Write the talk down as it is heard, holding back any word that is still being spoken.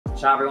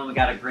Ciao, everyone. We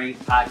got a great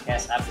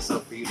podcast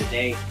episode for you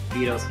today.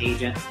 DeVito's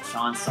agent,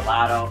 Sean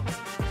Stellato.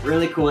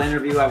 Really cool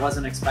interview. I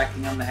wasn't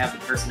expecting him to have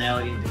the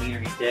personality and demeanor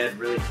he did.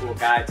 Really cool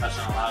guy. Touched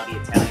on a lot of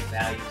the Italian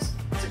values.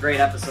 It's a great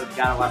episode. You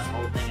got to watch the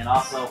whole thing. And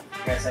also, if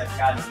you guys haven't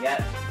gotten it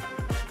yet,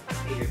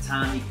 get your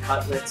Tommy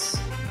Cutlets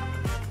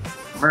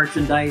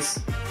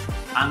merchandise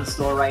on the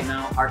store right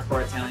now,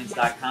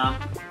 hardcoreitalians.com.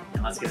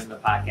 And let's get into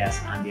the podcast.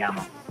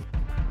 Andiamo.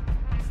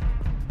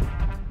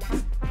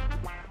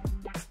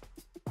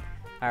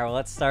 All right, well,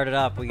 let's start it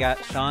up. We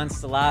got Sean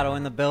Stellato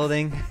in the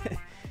building.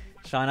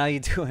 Sean, how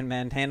you doing,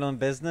 man? Handling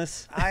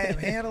business? I am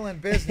handling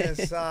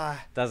business.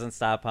 Doesn't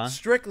stop, huh?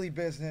 Strictly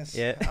business.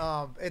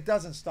 Yeah. It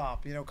doesn't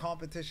stop. You know,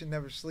 competition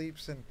never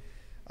sleeps, and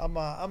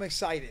I'm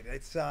excited.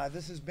 It's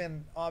this has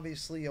been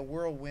obviously a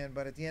whirlwind,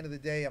 but at the end of the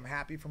day, I'm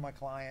happy for my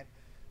client.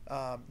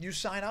 You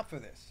sign up for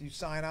this. You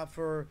sign up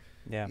for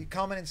you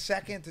coming in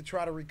second to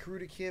try to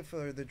recruit a kid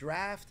for the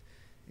draft.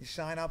 You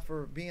sign up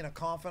for being a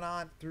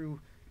confidant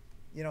through,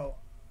 you know,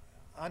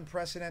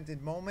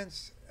 unprecedented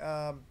moments,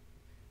 and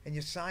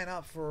you sign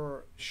up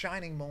for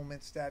shining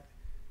moments that,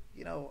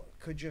 you know,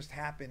 could just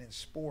happen in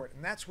sport.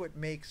 And that's what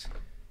makes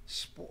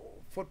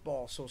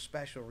football so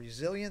special.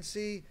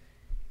 Resiliency,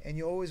 and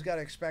you always got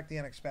to expect the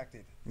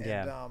unexpected.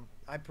 And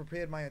I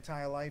prepared my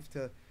entire life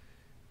to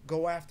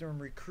go after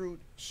and recruit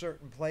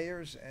certain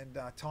players, and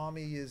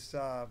Tommy is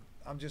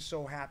I'm just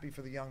so happy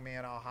for the young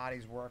man, how hard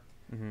he's worked.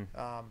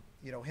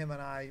 You know, him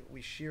and I, we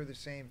share the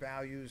same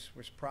values.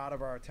 We're proud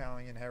of our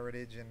Italian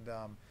heritage,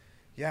 and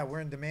yeah,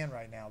 we're in demand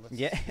right now, let's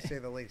say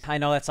the least. I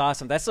know, that's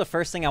awesome. That's the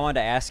first thing I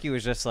wanted to ask you,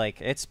 is just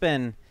like, it's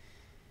been,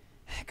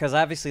 because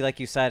obviously, like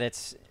you said,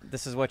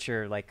 this is what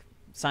you're like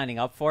signing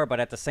up for,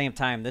 but at the same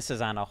time, this is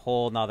on a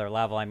whole nother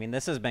level. I mean,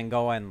 this has been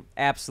going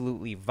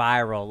absolutely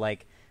viral.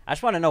 Like, I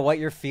just want to know what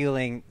you're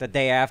feeling the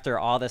day after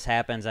all this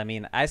happens. I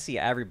mean, I see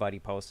everybody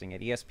posting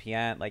it,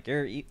 ESPN, like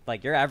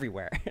you're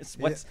everywhere.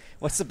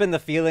 What's been the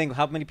feeling?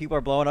 How many people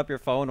are blowing up your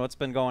phone? What's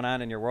been going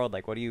on in your world?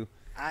 Like, what do you?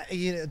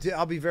 You know,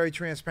 I'll be very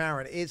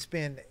transparent. It's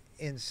been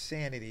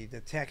insanity. The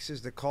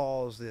texts, the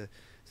calls, the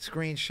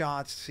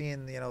screenshots,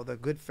 seeing, you know, the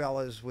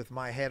Goodfellas with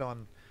my head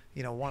on,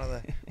 you know, one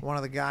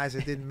of the guys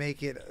that didn't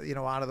make it, you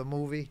know, out of the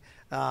movie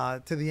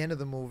to the end of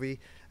the movie.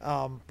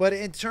 But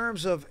in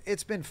terms of,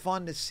 it's been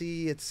fun to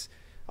see. It's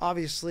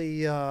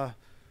obviously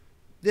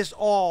this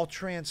all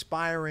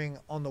transpiring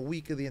on the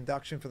week of the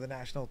induction for the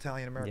National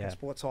Italian American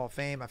Sports Hall of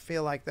Fame. I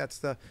feel like that's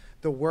the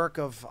work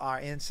of our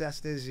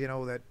ancestors, you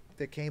know, that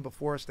came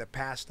before us, that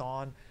passed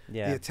on.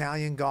 The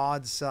Italian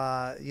gods,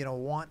 you know,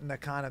 wanting to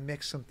kind of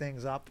mix some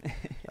things up.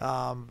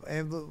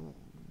 And,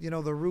 you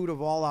know, the root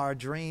of all our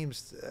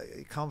dreams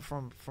come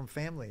from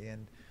family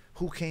and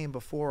who came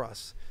before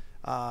us.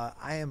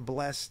 I am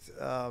blessed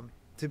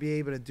to be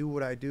able to do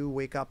what I do,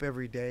 wake up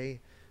every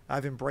day.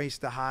 I've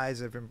embraced the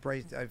highs, I've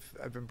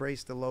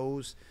embraced the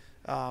lows,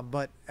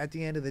 but at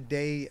the end of the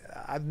day,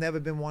 I've never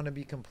been one to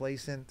be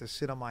complacent, to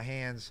sit on my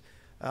hands,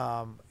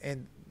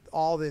 and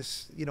all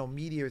this, you know,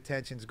 media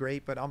attention is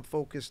great, but I'm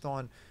focused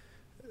on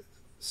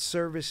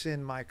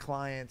servicing my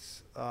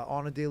clients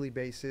on a daily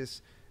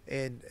basis,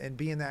 and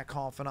being that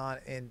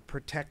confidant and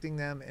protecting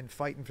them and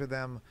fighting for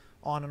them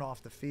on and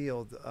off the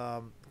field,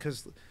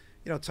 because,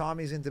 you know,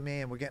 Tommy's in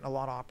demand. We're getting a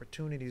lot of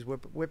opportunities.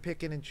 We're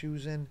picking and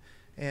choosing.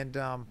 And,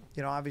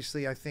 you know,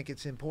 obviously I think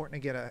it's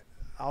important to get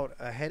out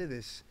ahead of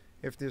this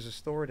if there's a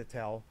story to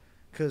tell,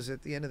 because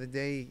at the end of the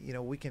day, you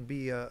know, we can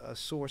be a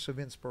source of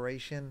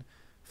inspiration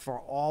for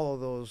all of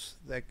those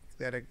that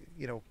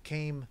you know,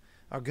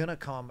 are going to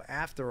come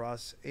after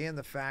us. And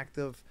the fact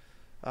of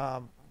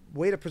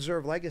way to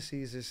preserve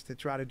legacies is to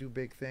try to do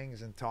big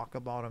things and talk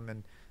about them.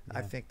 And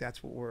I think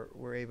that's what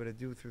we're able to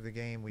do through the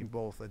game we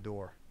both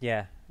adore.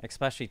 Yeah,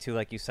 especially, too,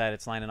 like you said,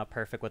 it's lining up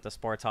perfect with the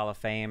Sports Hall of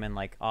Fame and,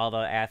 like, all the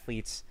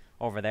athletes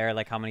over there,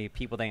 like how many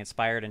people they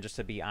inspired, and just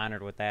to be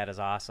honored with that is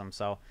awesome.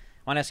 So I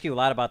want to ask you a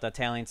lot about the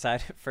Italian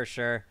side for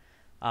sure.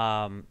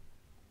 But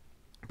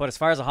as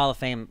far as the Hall of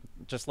Fame,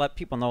 just let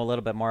people know a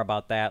little bit more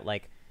about that.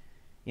 Like,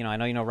 you know, I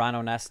know you know Ron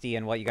Onesti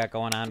and what you got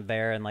going on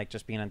there, and like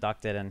just being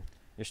inducted and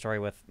your story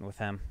with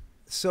him.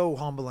 So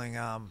humbling.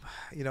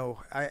 You know,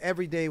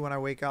 every day when I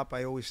wake up,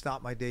 I always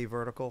stop my day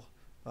vertical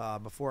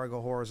before I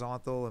go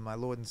horizontal. And my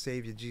Lord and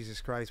Savior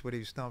Jesus Christ, what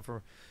He's done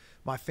for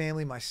my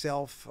family,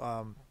 myself,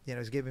 you know,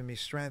 has given me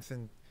strength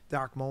in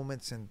dark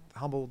moments and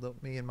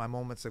humbled me in my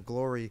moments of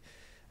glory.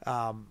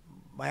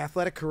 My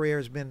athletic career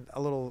has been a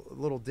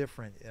little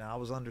different. You know, I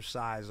was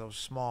undersized, I was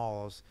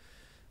small.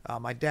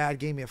 My dad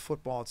gave me a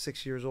football at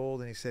 6 years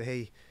old, and he said,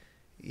 "Hey,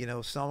 you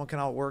know, someone can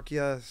outwork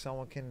you,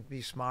 someone can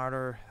be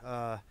smarter.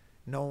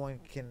 No one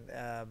can.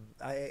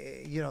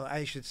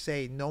 I should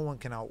say, no one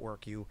can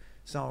outwork you.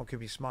 Someone can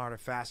be smarter,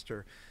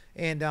 faster,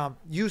 and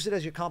use it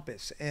as your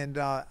compass." And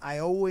I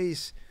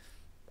always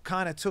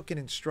kind of took it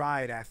in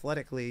stride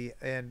athletically,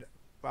 and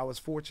I was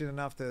fortunate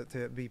enough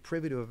to be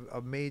privy to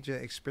a major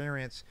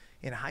experience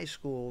in high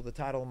school, the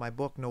title of my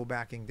book, No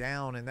Backing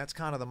Down, and that's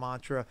kind of the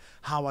mantra,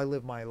 how I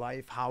live my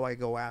life, how I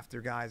go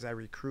after guys I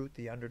recruit,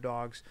 the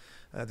underdogs,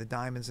 the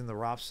diamonds in the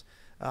roughs.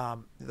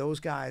 those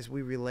guys,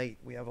 we relate.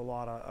 We have a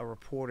lot of a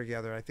rapport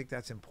together. I think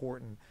that's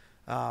important.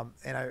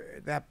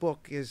 That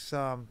book is,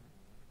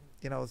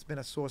 it's been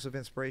a source of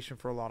inspiration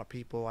for a lot of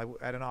people. I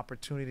had an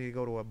opportunity to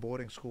go to a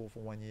boarding school for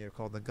 1 year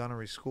called the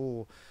Gunnery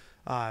School.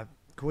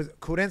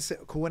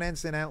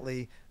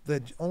 Coincidentally,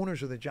 the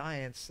owners of the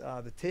Giants,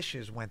 the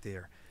Tisches, went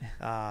there.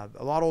 A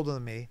lot older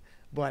than me,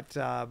 but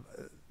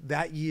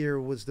that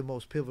year was the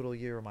most pivotal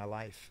year of my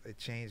life. It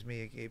changed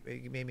me.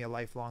 It made me a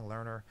lifelong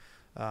learner.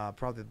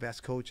 Probably the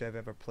best coach I've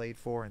ever played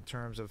for in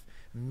terms of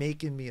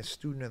making me a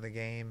student of the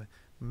game,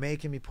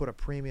 making me put a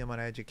premium on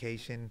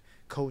education.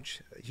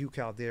 Coach Hugh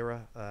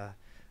Caldera,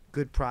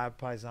 good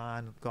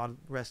Paisan, God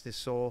rest his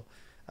soul.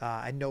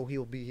 I know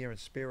he'll be here in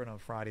spirit on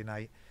Friday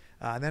night.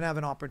 And then I have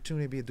an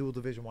opportunity to be a dual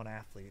Division I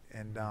athlete,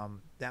 and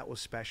that was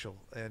special.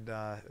 And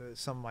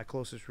some of my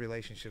closest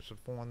relationships were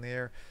formed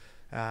there.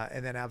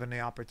 And then having the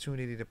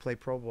opportunity to play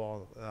pro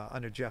ball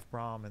under Jeff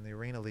Brom in the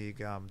Arena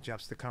League.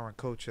 Jeff's the current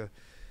coach of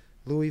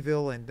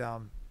Louisville, and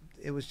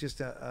it was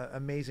just an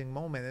amazing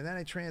moment. And then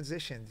I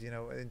transitioned,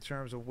 in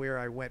terms of where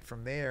I went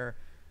from there,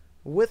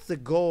 with the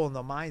goal and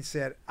the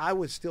mindset, I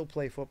would still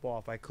play football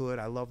if I could.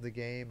 I love the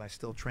game. I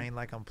still train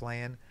like I'm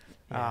playing.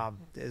 Yeah.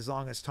 As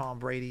long as Tom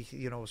Brady,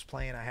 was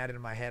playing, I had it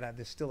in my head.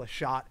 There's still a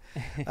shot.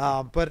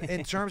 But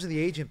in terms of the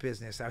agent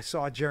business, I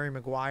saw Jerry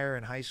Maguire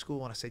in high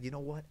school, and I said, you know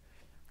what?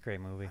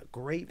 Great movie.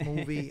 Great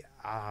movie.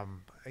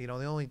 The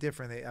only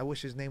difference, I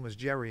wish his name was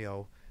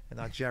Jerry-O and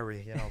not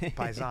Jerry,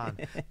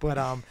 Paisan.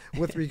 But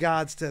with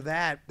regards to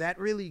that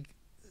really,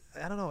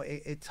 I don't know,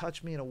 it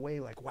touched me in a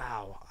way like,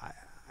 wow,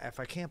 if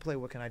I can't play,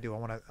 what can I do? I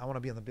want to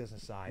be on the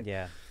business side.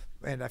 Yeah.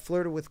 And I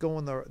flirted with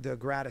going the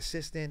grad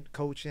assistant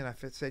coaching. I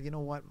said, you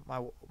know what,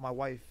 my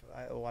wife,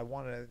 I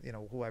wanted,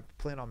 who I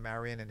plan on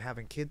marrying and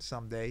having kids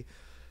someday.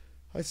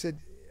 I said,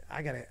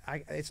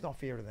 it's not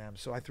fair to them.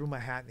 So I threw my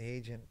hat in the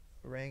agent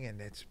ring, and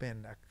it's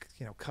been,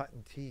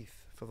 cutting teeth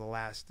for the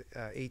last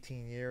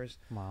 18 years.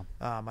 Wow.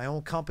 My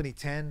own company,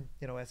 10,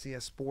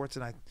 SES Sports,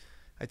 and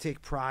I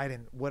take pride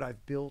in what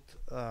I've built.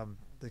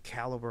 The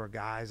caliber of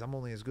guys. I'm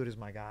only as good as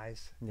my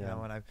guys, and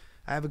I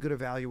have a good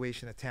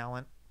evaluation of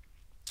talent.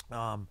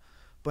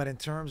 But in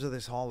terms of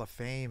this Hall of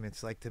Fame,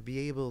 it's like to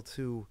be able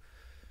to,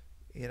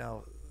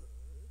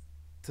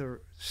 to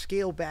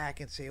scale back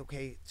and say,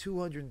 okay,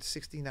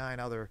 269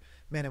 other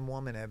men and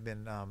women have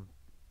been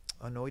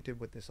anointed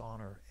with this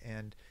honor.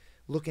 And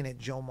looking at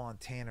Joe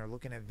Montana,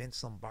 looking at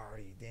Vince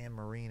Lombardi, Dan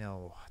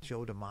Marino,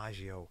 Joe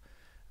DiMaggio,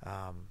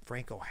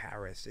 Franco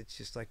Harris, it's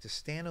just like to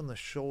stand on the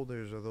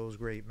shoulders of those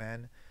great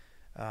men.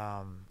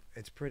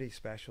 It's pretty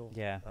special.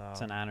 Yeah,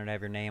 it's an honor to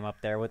have your name up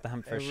there with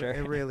them for sure.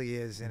 It really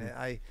is,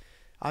 and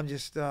I'm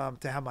just to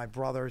have my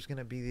brother's going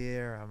to be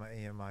there.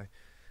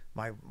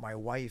 My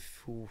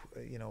wife,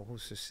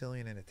 who's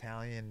Sicilian and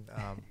Italian,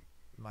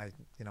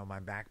 my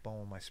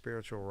backbone, my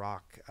spiritual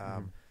rock.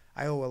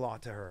 I owe a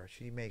lot to her.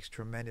 She makes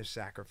tremendous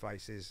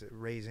sacrifices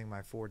raising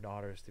my 4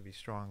 daughters to be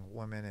strong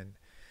women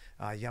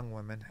and young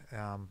women.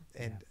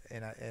 And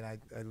I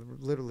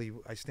literally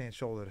stand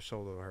shoulder to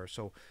shoulder with her.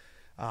 So.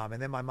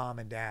 And then my mom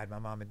and dad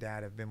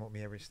have been with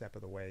me every step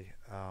of the way.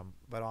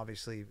 But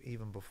obviously,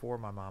 even before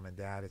my mom and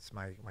dad, it's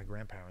my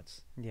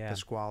grandparents,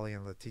 Pasquale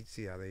and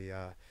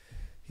Letizia.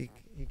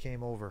 He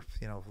came over,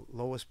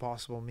 lowest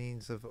possible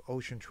means of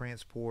ocean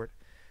transport,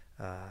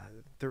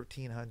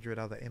 1,300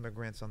 other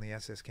immigrants on the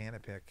SS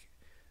Canopic,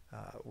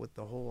 with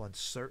the whole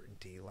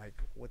uncertainty,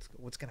 like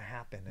what's going to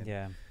happen.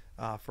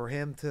 And for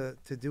him to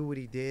do what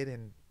he did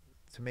and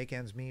to make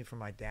ends meet for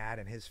my dad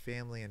and his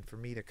family, and for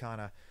me to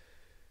kind of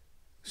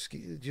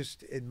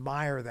just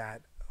admire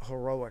that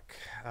heroic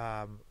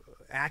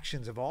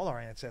actions of all our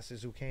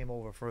ancestors who came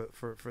over for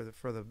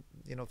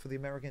the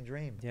American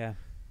dream. Yeah.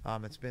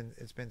 It's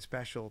been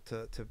special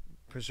to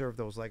preserve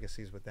those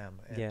legacies with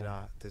them, and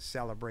to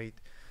celebrate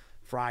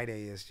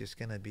Friday is just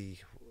going to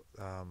be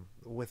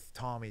with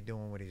Tommy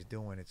doing what he's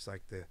doing. It's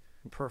like the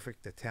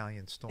perfect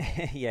Italian storm.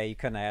 Yeah, you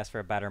couldn't ask for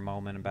a better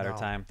moment and better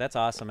time. That's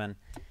awesome. And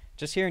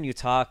just hearing you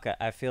talk,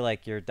 I feel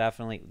like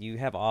you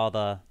have all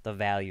the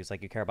values.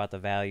 Like, you care about the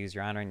values,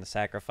 you're honoring the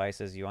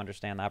sacrifices, you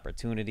understand the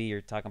opportunity,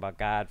 you're talking about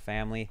God,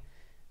 family,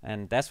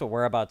 and that's what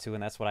we're about too,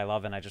 and that's what I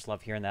love, and I just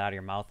love hearing that out of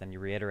your mouth and you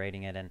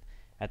reiterating it, and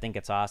I think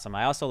it's awesome.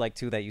 I also like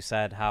too that you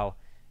said how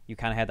you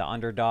kind of had the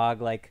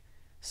underdog like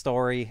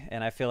story,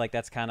 and I feel like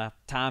that's kind of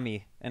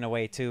Tommy in a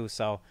way too.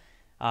 So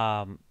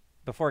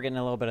before getting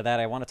a little bit of that,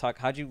 I want to talk,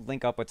 how'd you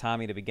link up with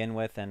Tommy to begin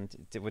with, and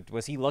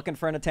was he looking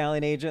for an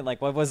Italian agent?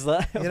 Like, what was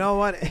the... You know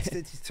what?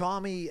 It's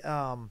Tommy,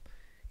 I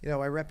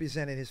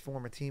represented his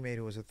former teammate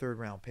who was a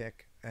 3rd-round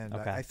pick, and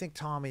I think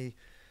Tommy's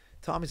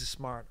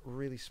a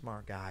really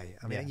smart guy.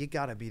 I mean, you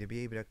got to be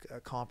able to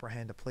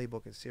comprehend a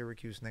playbook at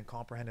Syracuse and then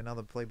comprehend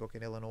another playbook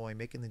in Illinois,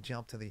 making the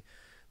jump to the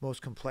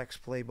most complex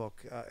playbook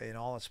in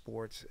all of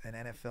sports, an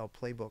NFL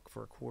playbook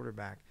for a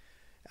quarterback.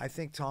 I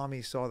think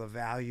Tommy saw the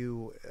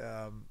value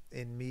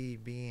in me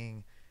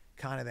being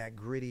kind of that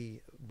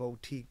gritty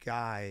boutique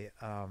guy,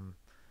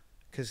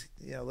 because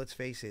let's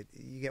face it,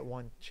 you get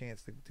one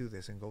chance to do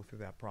this and go through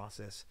that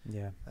process.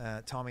 Yeah.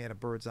 Tommy had a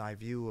bird's eye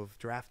view of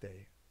draft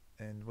day,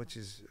 and which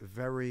is a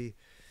very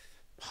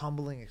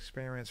humbling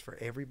experience for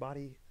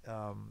everybody.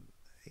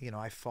 You know,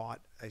 I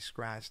fought, I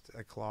scratched,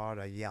 I clawed,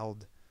 I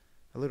yelled.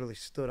 I literally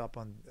stood up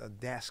on a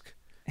desk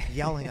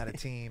yelling at a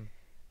team,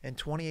 and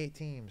 28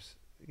 teams,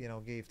 you know,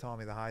 gave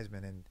Tommy the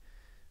Heisman. And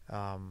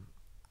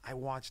I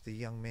watched the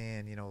young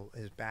man, you know,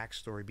 his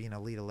backstory, being an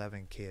Elite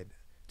 11 kid,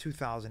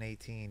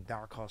 2018,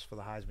 dark horse for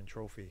the Heisman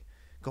Trophy,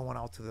 going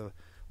out to the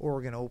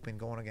Oregon Open,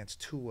 going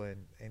against Tua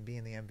and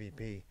being the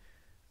MVP.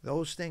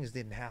 Those things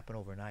didn't happen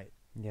overnight.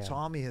 Yeah.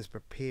 Tommy has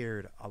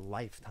prepared a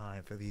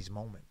lifetime for these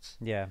moments.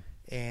 Yeah.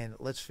 And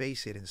let's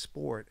face it, in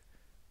sport,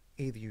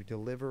 either you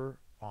deliver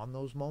on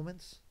those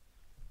moments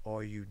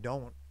or you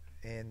don't,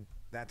 and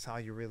that's how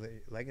your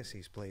really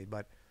legacy's played.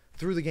 But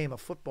through the game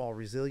of football,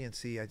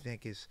 resiliency, I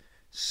think, is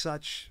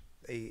such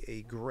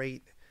a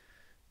great,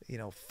 you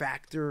know,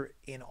 factor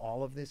in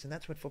all of this, and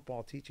that's what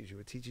football teaches you.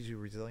 It teaches you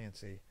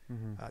resiliency.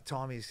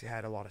 Tommy's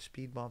had a lot of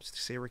speed bumps to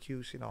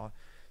Syracuse. You know,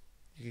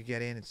 you could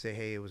get in and say,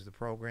 hey, it was the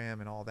program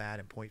and all that,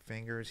 and point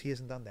fingers. He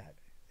hasn't done that.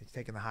 He's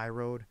taken the high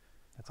road.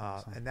 That's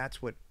awesome. And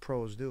that's what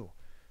pros do.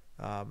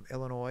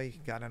 Illinois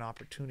got an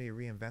opportunity to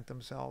reinvent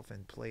themselves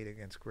and played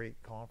against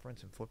great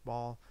conference in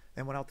football,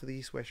 and went out to the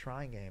East-West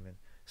Shrine game and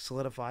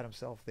solidified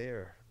himself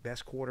there.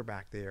 Best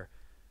quarterback there.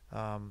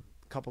 A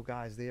couple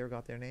guys there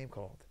got their name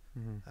called.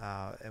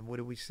 And what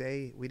did we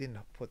say? We didn't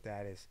put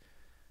that as,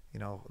 you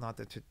know, not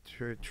the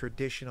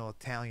traditional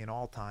Italian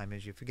all-time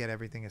is you forget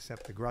everything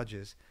except the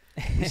grudges.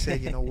 We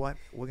said, you know what?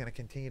 We're going to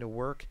continue to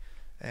work,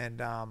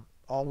 and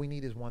all we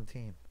need is one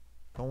team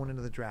going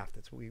into the draft.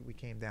 That's what we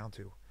came down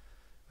to.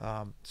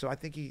 So I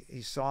think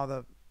he saw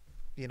the,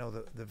 you know,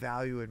 the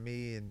value in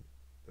me and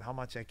how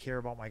much I care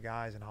about my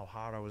guys and how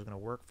hard I was going to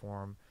work for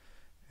them,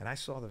 and I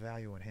saw the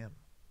value in him.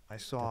 I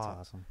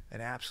saw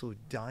an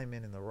absolute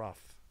diamond in the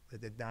rough. That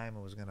the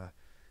diamond was going to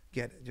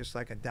get, just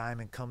like a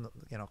diamond coming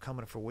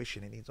to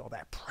fruition. It needs all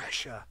that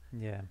pressure.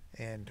 Yeah.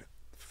 And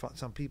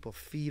some people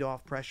feed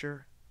off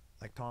pressure,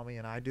 like Tommy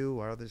and I do,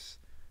 or others,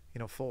 you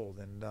know, fold.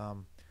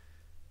 And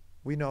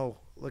we know,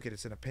 look,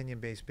 it's an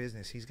opinion-based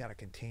business. He's got to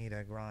continue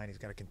to grind. He's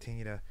got to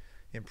continue to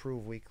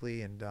improve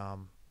weekly. And,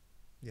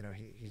 you know,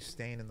 he's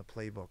staying in the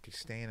playbook. He's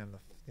staying in the,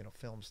 you know,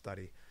 film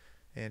study.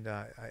 And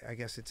I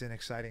guess it's an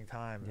exciting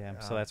time. Yeah,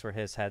 so that's where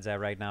his head's at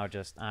right now,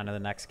 just on to the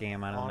next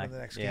game. On to the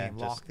next game,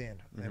 locked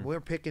in. And we're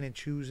picking and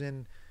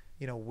choosing,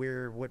 you know,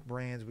 what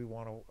brands we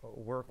want to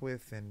work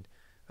with. And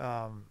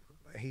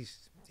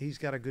he's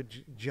got a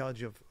good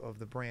judge of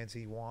the brands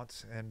he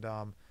wants, and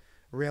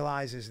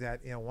realizes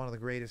that, you know, one of the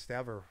greatest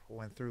ever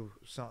went through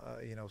some,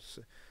 you know,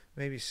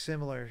 maybe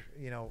similar,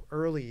 you know,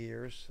 early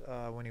years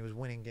when he was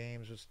winning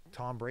games was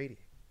Tom Brady.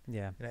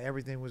 Yeah. You know,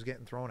 everything was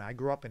getting thrown. I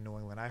grew up in New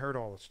England. I heard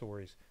all the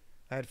stories.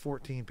 I had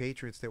 14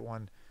 Patriots that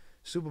won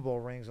Super Bowl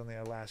rings on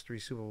their last 3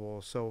 Super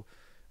Bowls. So,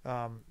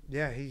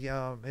 yeah,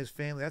 his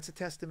family, that's a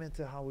testament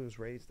to how he was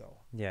raised, though.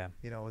 Yeah.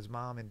 You know, his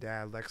mom and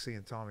dad, Lexi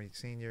and Tommy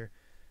Sr.,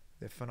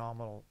 they're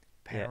phenomenal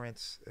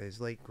parents. Yeah.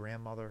 His late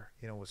grandmother,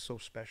 you know, was so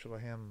special to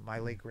him. My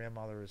late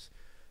grandmother is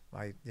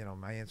my, you know,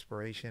 my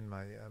inspiration,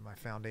 my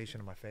foundation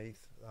of my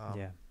faith.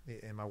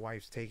 And my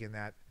wife's taken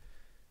that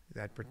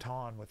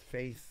baton with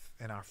faith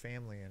in our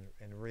family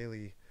and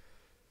really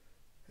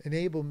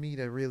enabled me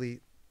to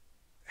really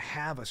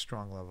have a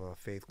strong level of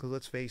faith. Because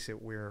let's face it,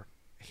 we're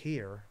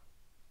here,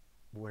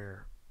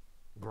 we're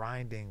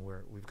grinding,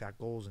 we've got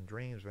goals and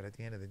dreams, but at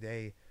the end of the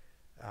day,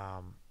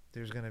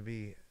 there's going to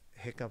be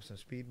hiccups and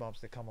speed bumps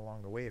that come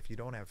along the way. If you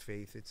don't have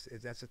faith,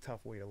 that's a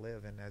tough way to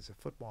live. And as a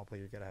football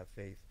player, you got to have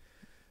faith.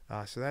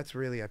 So that's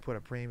really, I put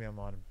a premium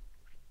on,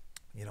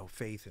 you know,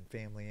 faith and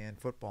family and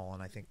football.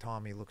 And I think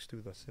Tommy looks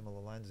through the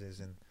similar lenses,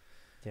 and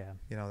yeah,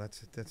 you know,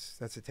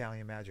 that's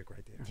Italian magic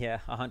right there. Yeah,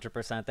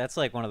 100%. That's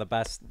like one of the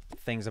best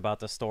things about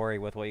the story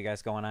with what you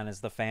guys going on is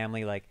the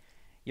family. Like,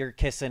 you're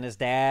kissing his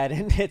dad,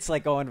 and it's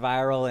like going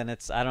viral, and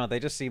it's, I don't know, they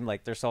just seem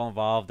like they're so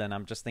involved. And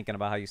I'm just thinking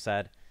about how you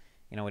said,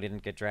 you know, we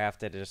didn't get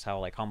drafted, just how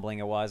like humbling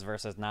it was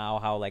versus now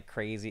how like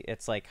crazy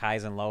it's, like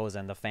highs and lows,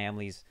 and the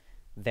family's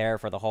there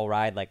for the whole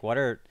ride. Like, what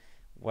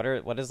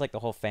is like the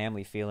whole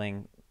family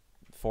feeling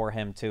for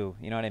him too?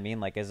 You know what I mean?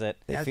 Like, is it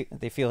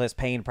they feel his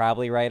pain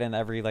probably, right, in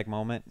every like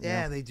moment?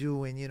 Yeah, they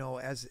do. And you know,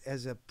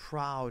 as a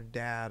proud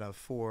dad of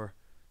 4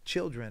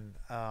 children,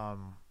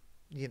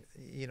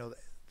 you know,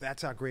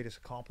 that's our greatest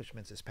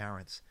accomplishments as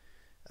parents.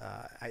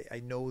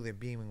 I know they're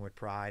beaming with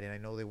pride, and I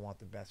know they want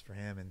the best for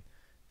him, and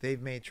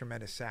they've made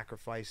tremendous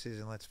sacrifices.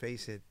 And let's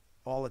face it,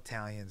 all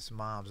Italians,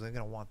 moms, they're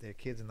going to want their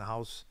kids in the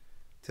house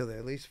till they're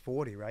at least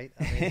 40, right?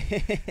 I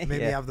mean,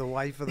 maybe have the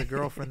wife or the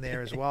girlfriend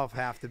there as well if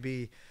have to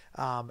be.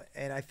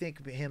 And I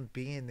think him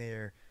being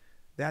there,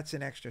 that's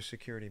an extra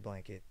security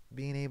blanket.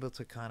 Being able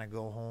to kind of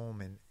go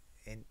home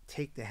and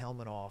take the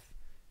helmet off,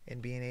 and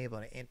being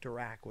able to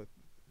interact with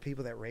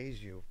people that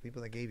raised you,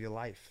 people that gave you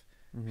life,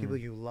 people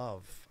you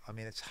love. I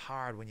mean, it's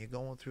hard when you're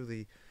going through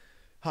the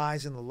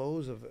highs and the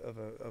lows of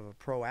a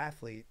pro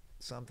athlete.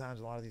 Sometimes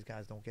a lot of these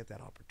guys don't get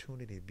that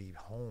opportunity to be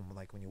home,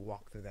 like when you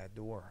walk through that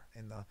door,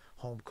 and the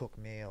home-cooked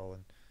meal,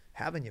 and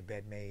having your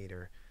bed made,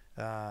 or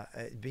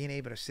being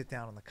able to sit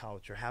down on the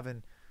couch, or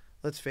having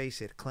let's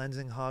face it,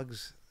 cleansing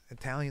hugs.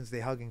 Italians,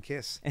 they hug and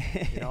kiss.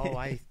 You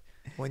know,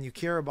 when you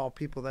care about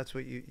people, that's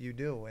what you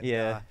do. And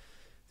Yeah.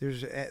 there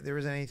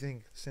isn't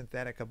anything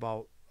synthetic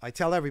about. I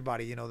tell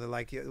everybody, you know, they're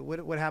like,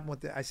 what happened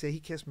with the, I say,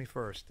 he kissed me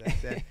first. I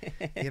said,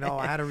 you know,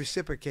 I had to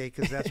reciprocate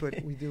because that's what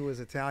we do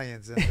as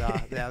Italians. And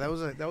yeah, that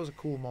was a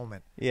cool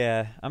moment.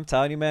 Yeah, I'm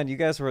telling you, man,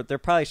 they're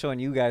probably showing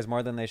you guys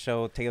more than they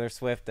show Taylor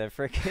Swift at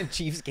freaking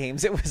Chiefs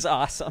games. It was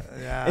awesome.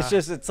 Yeah.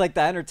 It's like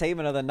the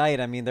entertainment of the night.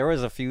 I mean, there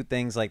was a few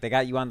things, like they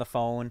got you on the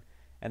phone,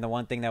 and the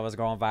one thing that was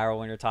going viral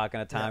when you're talking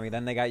to Tommy,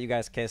 then they got you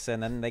guys kissing,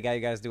 then they got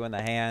you guys doing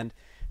the hand.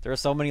 There were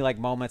so many like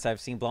moments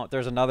I've seen blown.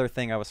 There's another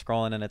thing I was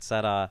scrolling and it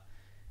said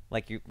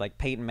like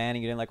Payton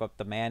Manning, you didn't like what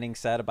the Manning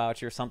said about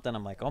you or something.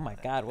 I'm like, oh my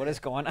God, what is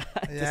going on?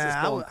 This is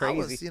going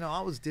crazy.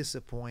 I was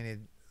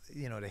disappointed,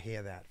 you know, to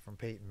hear that from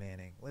Payton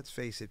Manning. Let's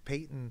face it,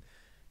 Payton,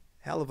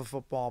 hell of a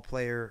football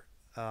player,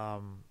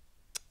 a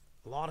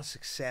lot of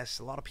success.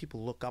 A lot of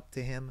people look up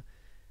to him,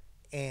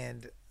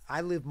 and I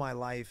live my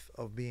life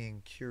of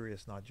being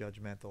curious, not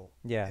judgmental.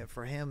 Yeah. And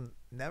for him,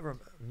 never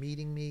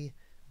meeting me,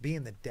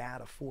 being the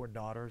dad of 4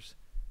 daughters,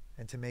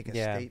 and to make a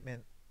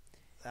statement.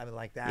 I mean,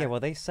 like that. Yeah, well,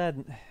 they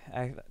said,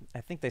 I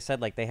think they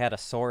said like they had a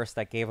source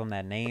that gave them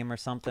that name or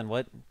something.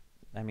 What,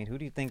 I mean, who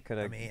do you think could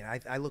have? I mean,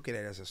 I look at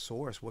it as a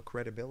source. What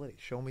credibility?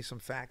 Show me some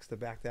facts to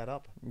back that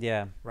up.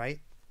 Yeah.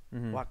 Right?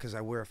 Mm-hmm. What? Because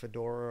I wear a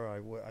fedora,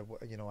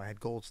 you know, I had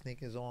gold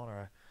sneakers on,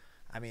 or,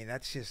 I mean,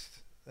 that's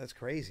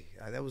crazy.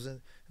 It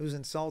was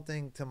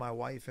insulting to my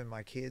wife and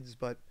my kids.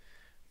 But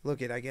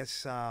look, I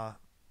guess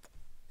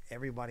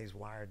everybody's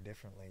wired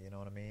differently. You know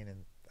what I mean?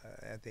 And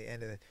at the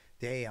end of the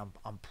day,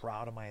 I'm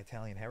proud of my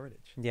Italian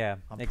heritage. Yeah,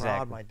 I'm exactly.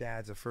 proud my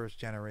dad's a first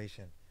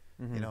generation.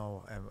 Mm-hmm. You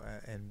know,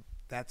 and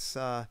that's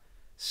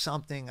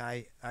something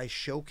I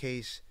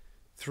showcase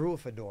through a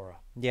fedora.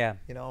 Yeah.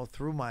 You know,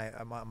 through my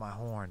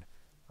horn.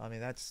 I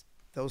mean,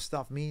 those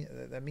stuff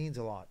that means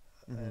a lot.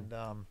 Mm-hmm.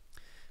 And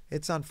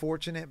it's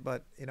unfortunate,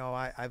 but you know,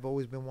 I've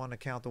always been one to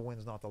count the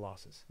wins, not the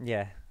losses.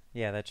 Yeah,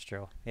 that's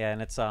true. Yeah,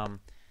 and it's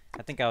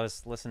I think I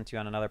was listening to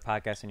you on another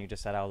podcast, and you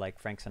just said how like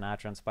Frank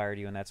Sinatra inspired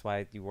you, and that's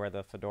why you wear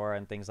the fedora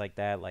and things like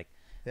that. Like,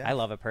 yeah. I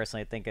love it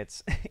personally. I think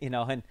it's you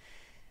know, and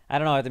I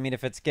don't know. I mean,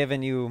 if it's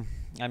giving you,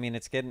 I mean,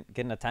 it's getting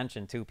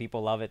attention too.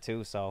 People love it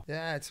too. So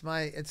yeah,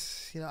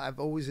 it's you know, I've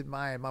always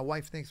admired. My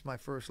wife thinks my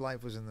first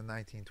life was in the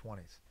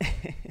 1920s.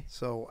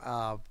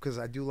 So because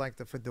I do like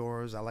the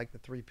fedoras, I like the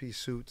 3-piece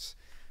suits.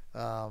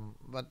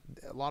 But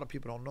a lot of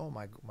people don't know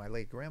my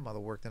late grandmother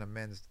worked in a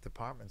men's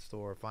department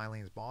store,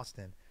 Filene's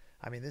Boston.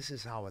 I mean, this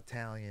is how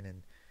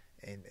Italian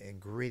and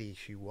gritty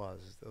she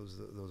was.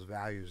 Those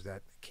values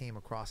that came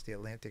across the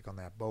Atlantic on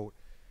that boat.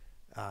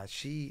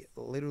 She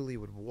literally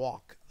would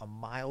walk a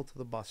mile to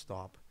the bus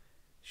stop.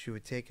 She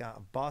would take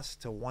a bus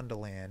to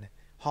Wonderland,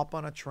 hop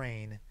on a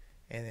train,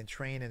 and then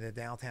train into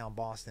downtown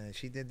Boston. And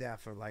she did that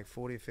for like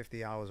 40 or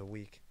 50 hours a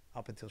week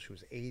up until she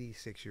was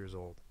 86 years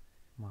old.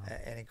 Wow.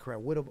 And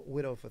incredible.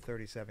 Widow for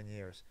 37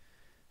 years.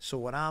 So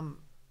when I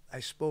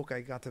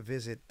got to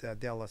visit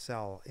De La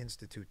Salle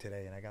Institute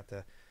today, and I got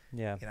to,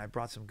 and I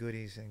brought some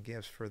goodies and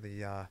gifts for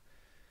the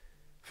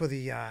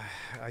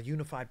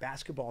unified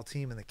basketball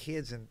team and the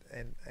kids, and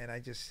I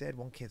just said,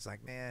 one kid's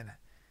like, man,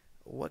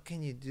 what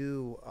can you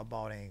do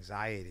about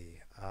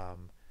anxiety?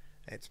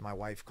 It's my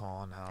wife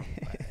calling.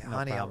 No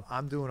honey, problem.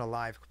 I'm doing a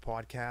live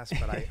podcast,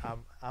 but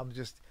I'm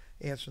just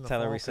answering the phone.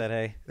 Tell her we said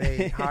hey.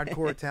 They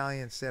hardcore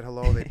Italians said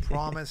hello. They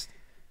promised.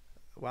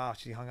 Wow,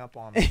 she hung up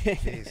on me.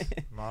 Jeez,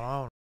 not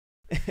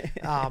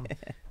on.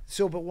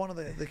 But one of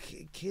the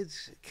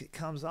kids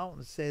comes out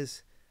and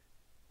says,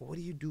 what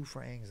do you do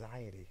for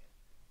anxiety?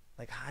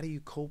 Like, how do you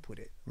cope with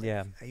it?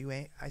 Like,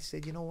 I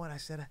said, you know what? I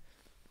said,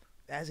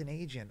 as an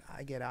agent,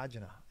 I get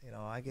agita. You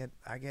know, I get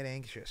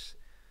anxious.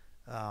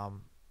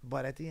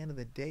 But at the end of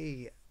the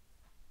day,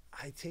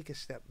 I take a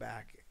step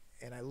back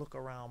and I look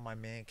around my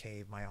man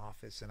cave, my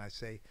office, and I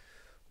say,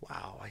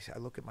 wow. I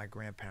look at my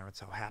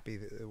grandparents, how happy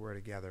they were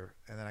together,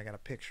 and then I got a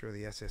picture of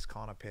the SS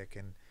Konopic,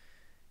 and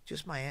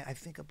just I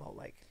think about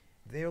like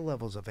their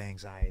levels of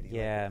anxiety.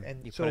 Yeah,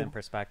 and you put it in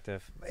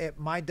perspective. At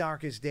my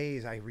darkest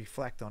days, I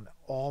reflect on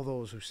all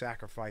those who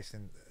sacrificed,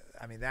 and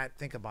I mean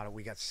think about it.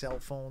 We got cell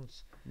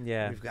phones.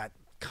 Yeah, we've got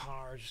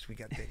cars. We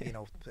got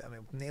I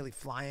mean, nearly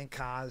flying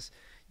cars.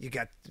 You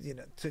got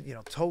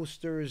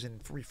toasters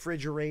and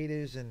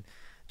refrigerators and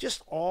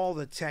just all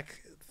the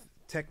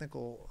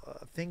technical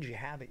things you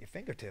have at your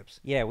fingertips.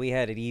 Yeah, we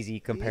had it easy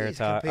compared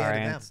to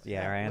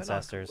our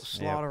ancestors.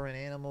 Slaughtering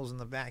animals in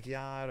the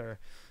backyard, or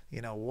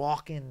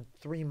walking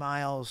 3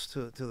 miles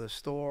to the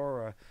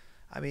store, or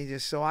I mean,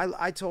 just so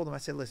I told him, I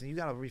said, listen, you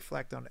got to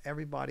reflect on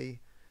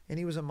everybody. And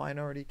he was a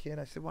minority kid.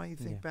 I said, why don't you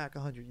think back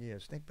 100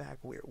 years? Think back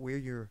where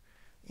your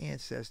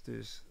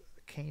ancestors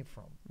came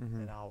from,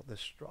 and how the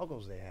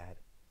struggles they had,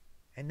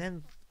 and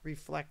then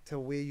reflect to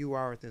where you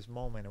are at this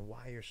moment and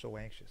why you're so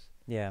anxious.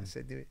 Yeah. I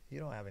said, dude, you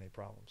don't have any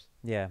problems.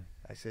 Yeah.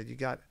 I said, you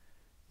got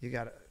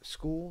a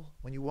school.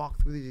 When you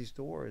walk through these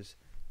doors,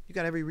 you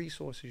got every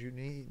resources you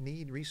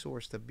need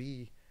resource to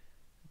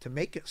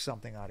make it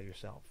something out of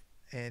yourself.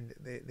 And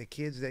the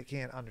kids that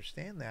can't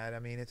understand that, I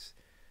mean,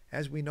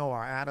 as we know,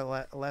 our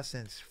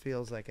adolescence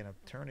feels like an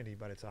eternity,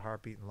 but it's a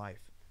heartbeat in life.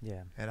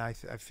 Yeah. And I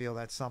feel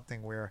that's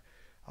something where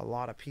a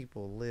lot of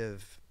people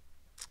live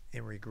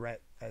in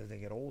regret as they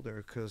get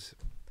older because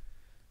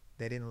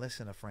they didn't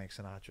listen to Frank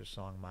Sinatra's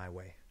song "My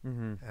Way."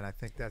 Mm-hmm. And I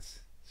think that's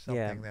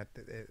something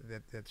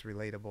that's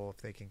relatable if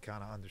they can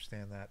kind of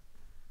understand that.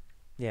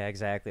 Yeah,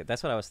 exactly.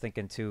 That's what I was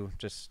thinking too,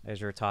 just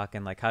as you were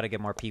talking, like how to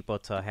get more people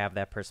to have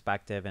that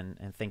perspective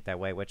and think that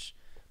way, which,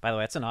 by the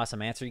way, that's an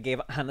awesome answer you gave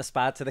on the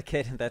spot to the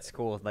kid. That's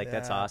cool. Like,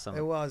 that's awesome.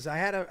 It was.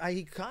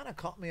 He kind of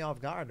caught me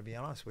off guard, to be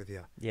honest with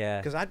you. Yeah.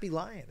 Because I'd be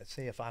lying to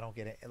say if I don't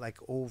get it,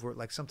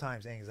 like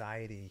sometimes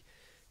anxiety,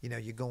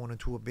 you're going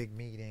into a big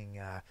meeting,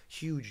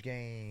 huge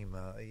game,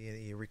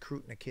 you're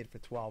recruiting a kid for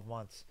 12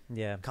 months.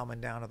 Yeah.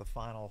 Coming down to the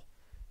final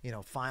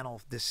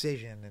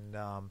decision.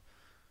 And,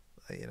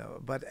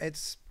 but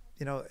it's,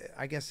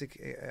 I guess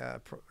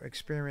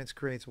experience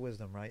creates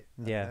wisdom, right?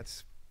 Yeah.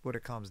 That's what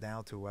it comes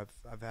down to.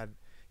 I've had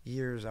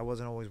years. I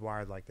wasn't always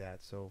wired like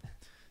that. So,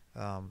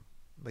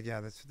 but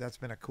yeah, that's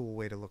been a cool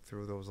way to look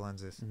through those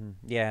lenses. Mm-hmm.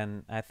 Yeah,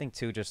 and I think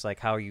too, just like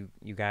how you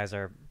guys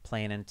are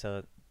playing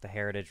into the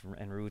heritage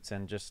and roots,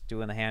 and just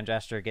doing the hand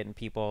gesture, getting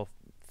people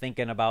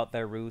thinking about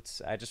their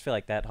roots. I just feel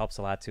like that helps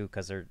a lot too,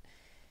 because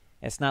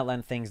it's not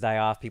letting things die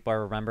off. People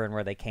are remembering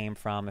where they came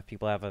from. If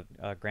people have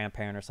a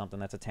grandparent or something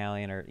that's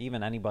Italian, or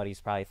even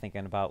anybody's probably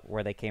thinking about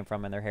where they came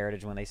from and their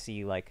heritage when they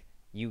see like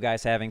you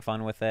guys having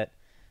fun with it.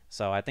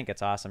 So I think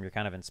it's awesome. You're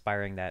kind of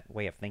inspiring that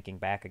way of thinking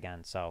back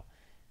again. So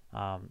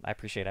I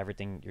appreciate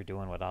everything you're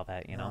doing with all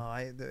that, No,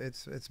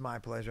 it's my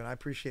pleasure, and I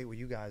appreciate what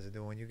you guys are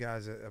doing. You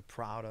guys are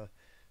proud of,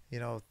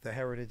 the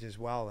heritage as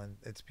well, and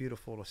it's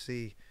beautiful to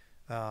see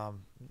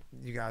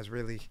you guys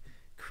really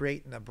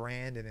creating a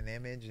brand and an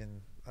image.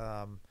 And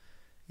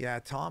yeah,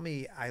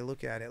 Tommy, I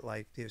look at it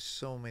like there's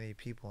so many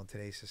people in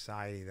today's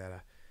society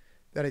that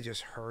are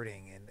just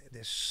hurting, and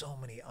there's so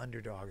many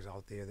underdogs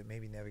out there that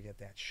maybe never get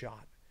that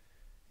shot.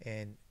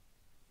 And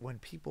when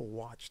people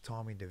watch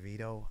Tommy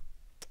DeVito,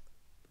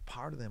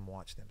 part of them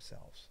watch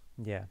themselves.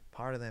 Yeah.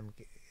 Part of them,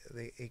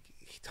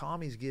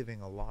 Tommy's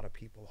giving a lot of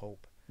people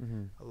hope.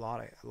 Mm-hmm. A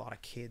lot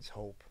of kids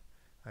hope.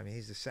 I mean,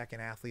 he's the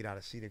second athlete out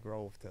of Cedar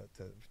Grove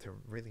to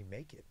really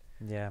make it.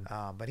 Yeah.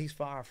 But he's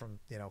far from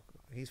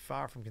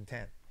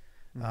content.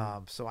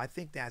 Mm-hmm. So I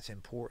think that's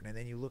important. And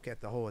then you look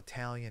at the whole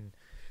Italian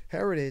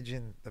heritage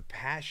and the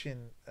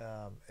passion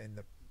and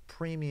the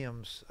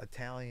premiums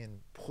Italian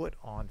put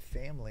on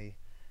family.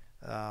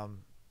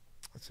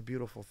 It's a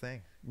beautiful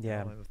thing.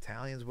 Yeah.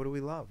 Italians, what do we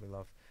love? We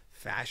love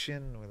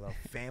fashion. We love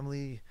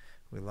family.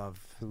 We love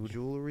food,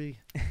 jewelry.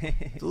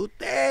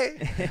 Tutte.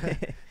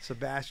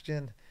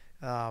 Sebastian.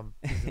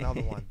 He's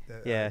another one.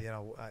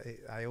 Yeah.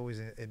 I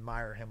always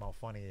admire him, how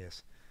funny he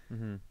is.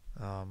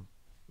 Mm-hmm.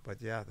 But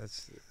yeah,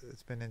 it's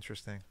been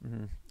interesting.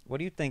 Mm-hmm. What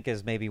do you think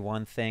is maybe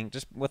one thing,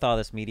 just with all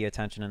this media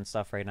attention and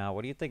stuff right now,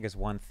 what do you think is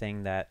one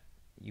thing that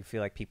you feel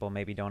like people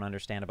maybe don't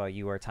understand about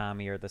you or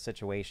Tommy or the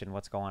situation,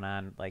 what's going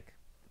on, like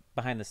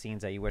behind the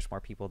scenes, that you wish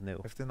more people knew?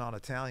 If they're not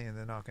Italian,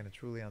 they're not going to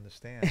truly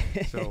understand.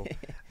 So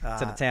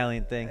it's an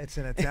Italian thing. It's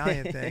an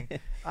Italian thing.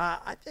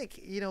 I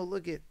think,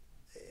 look at,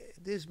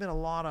 there's been a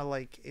lot of,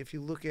 like, if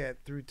you look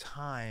at through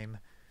time,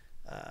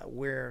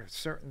 where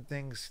certain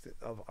things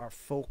of our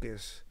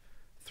focus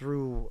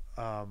through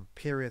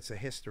periods of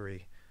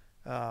history.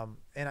 And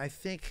I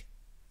think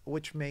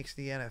which makes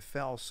the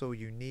NFL so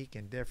unique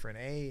and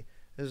different.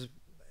 There's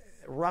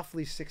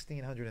roughly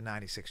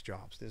 1,696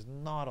 jobs. There's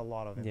not a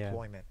lot of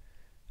employment.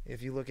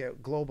 If you look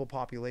at global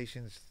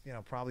populations,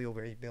 probably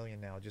over 8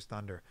 billion now, just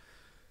under.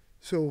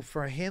 So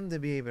for him to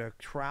be able to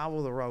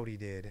travel the route he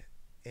did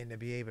and to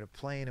be able to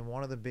play in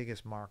one of the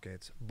biggest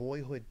markets,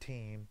 boyhood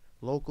team,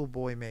 local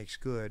boy makes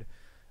good,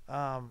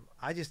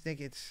 I just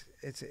think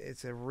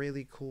it's a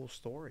really cool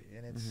story.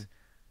 And it's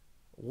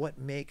what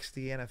makes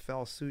the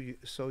NFL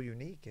so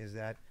unique is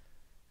that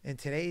in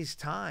today's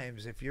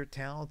times, if you're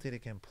talented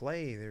and can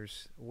play,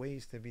 there's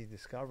ways to be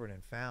discovered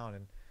and found.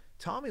 And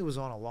Tommy was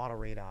on a lot of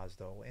radars,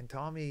 though, and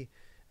Tommy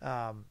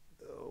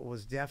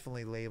was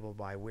definitely labeled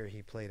by where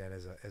he played at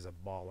as a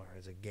baller,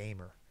 as a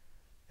gamer,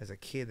 as a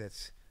kid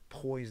that's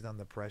poised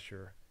under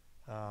pressure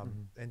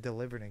and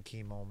delivered in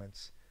key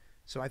moments.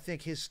 So I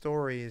think his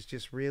story is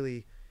just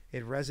really,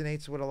 it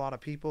resonates with a lot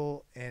of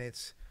people, and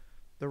it's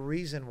the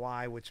reason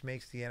why, which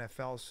makes the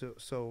NFL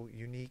so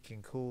unique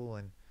and cool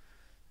and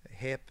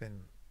hip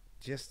and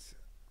just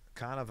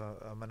kind of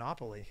a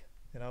monopoly,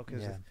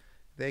 because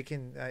they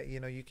can,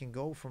 you can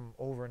go from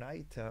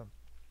overnight to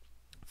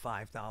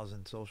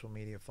 5,000 social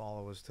media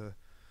followers to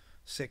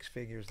 6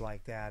 figures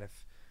like that.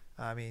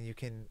 You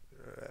can,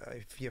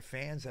 if your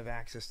fans have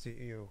access to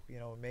you,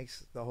 it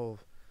makes the whole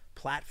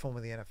platform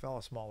of the NFL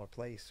a smaller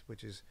place,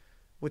 which is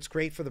what's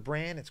great for the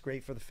brand. It's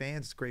great for the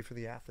fans. It's great for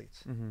the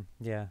athletes. Mm-hmm.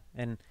 Yeah.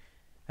 And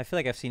I feel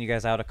like I've seen you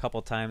guys out a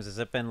couple times. Has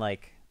it been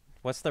like,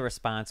 what's the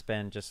response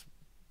been just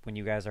when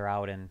you guys are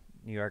out in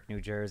New York,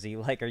 New Jersey?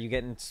 Like, are you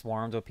getting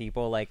swarmed with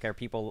people? Like, are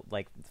people,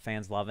 like,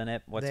 fans loving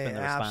it? What's been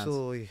the response?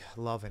 Absolutely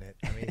loving it.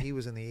 I mean, he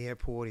was in the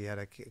airport. He had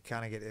to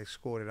kind of get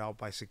escorted out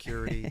by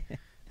security.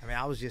 I mean,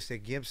 I was just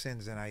at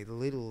Gibson's, and I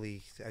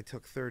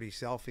took 30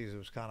 selfies. It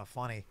was kind of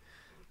funny.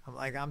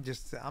 I'm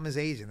his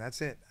agent.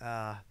 That's it.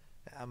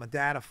 I'm a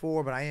dad of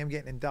 4, but I am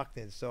getting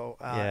inducted. So,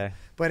 Yeah.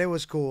 But it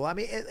was cool. I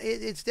mean,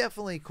 it's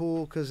definitely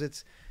cool because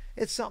it's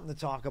something to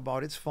talk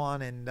about. It's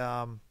fun, and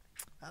I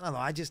don't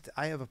know.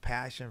 I have a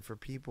passion for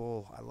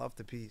people. I love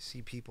to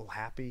see people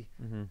happy.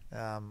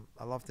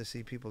 I love to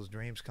see people's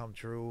dreams come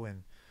true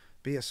and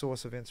be a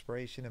source of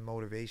inspiration and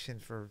motivation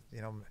for,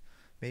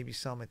 maybe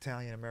some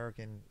Italian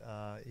American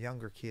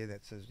younger kid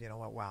that says, you know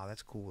what, wow,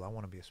 that's cool. I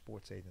want to be a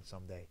sports agent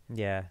someday.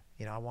 Yeah.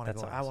 I want to go.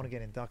 Awesome. I want to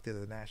get inducted to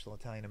the National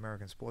Italian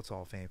American Sports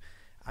Hall of Fame.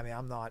 I mean,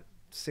 I'm not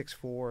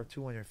 6'4",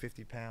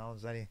 250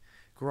 pounds. I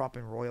grew up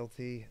in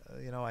royalty.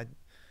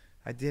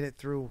 I did it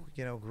through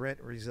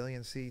grit,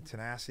 resiliency,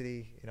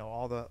 tenacity.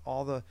 All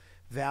the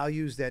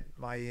values that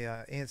my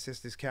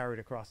ancestors carried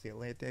across the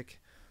Atlantic,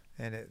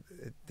 and it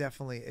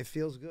definitely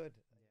feels good.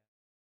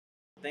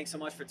 Thanks so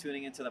much for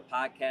tuning into the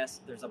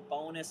podcast. There's a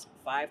bonus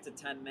 5 to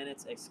 10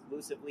 minutes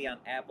exclusively on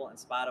Apple and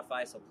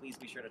Spotify, so please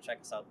be sure to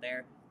check us out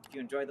there. If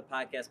you enjoyed the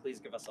podcast, please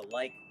give us a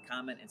like,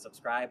 comment, and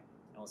subscribe,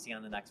 and we'll see you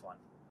on the next one.